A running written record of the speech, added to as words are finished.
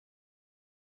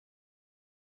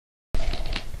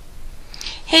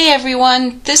Hey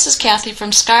everyone, this is Kathy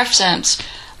from Scarf Sense.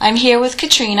 I'm here with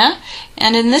Katrina,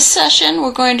 and in this session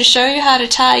we're going to show you how to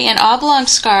tie an oblong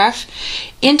scarf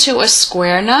into a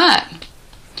square knot.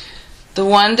 The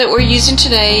one that we're using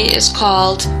today is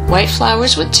called White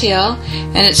Flowers with Teal,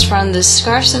 and it's from the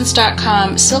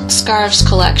scarfsense.com Silk Scarves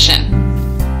collection.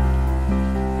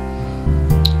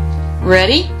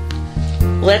 Ready?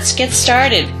 Let's get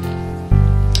started.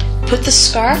 Put the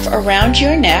scarf around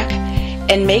your neck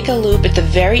and make a loop at the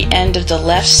very end of the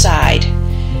left side,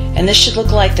 and this should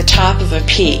look like the top of a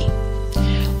pea.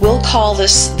 We'll call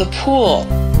this the pool.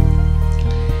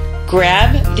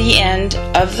 Grab the end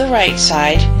of the right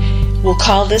side. We'll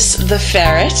call this the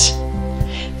ferret.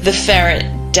 The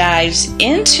ferret dives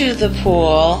into the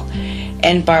pool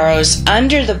and burrows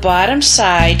under the bottom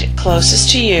side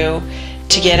closest to you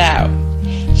to get out.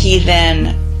 He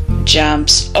then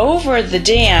jumps over the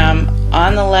dam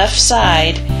on the left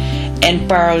side and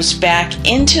burrows back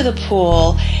into the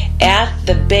pool at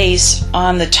the base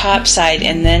on the top side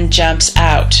and then jumps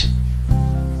out.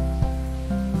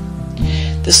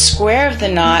 The square of the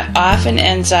knot often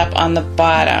ends up on the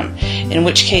bottom, in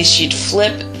which case you'd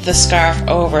flip the scarf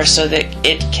over so that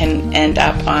it can end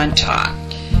up on top.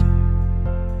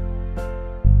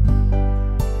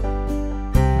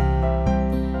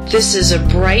 This is a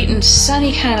bright and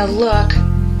sunny kind of look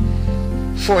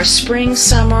for a spring,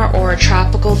 summer, or a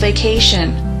tropical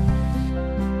vacation.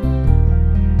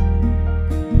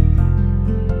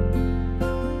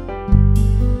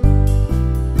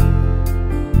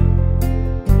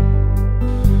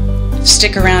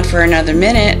 Stick around for another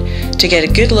minute to get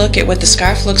a good look at what the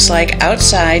scarf looks like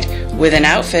outside with an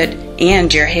outfit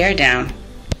and your hair down.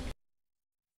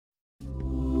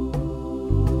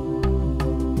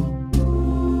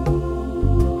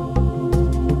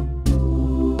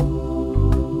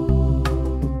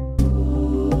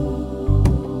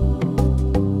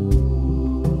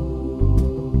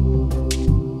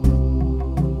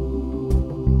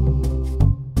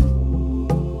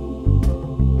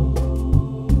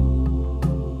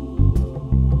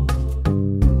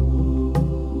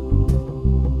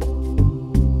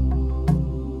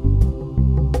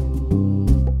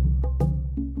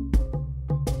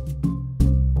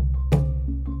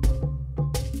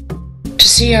 To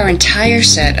see our entire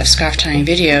set of scarf tying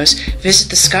videos, visit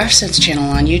the Scarf Sense channel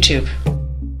on YouTube.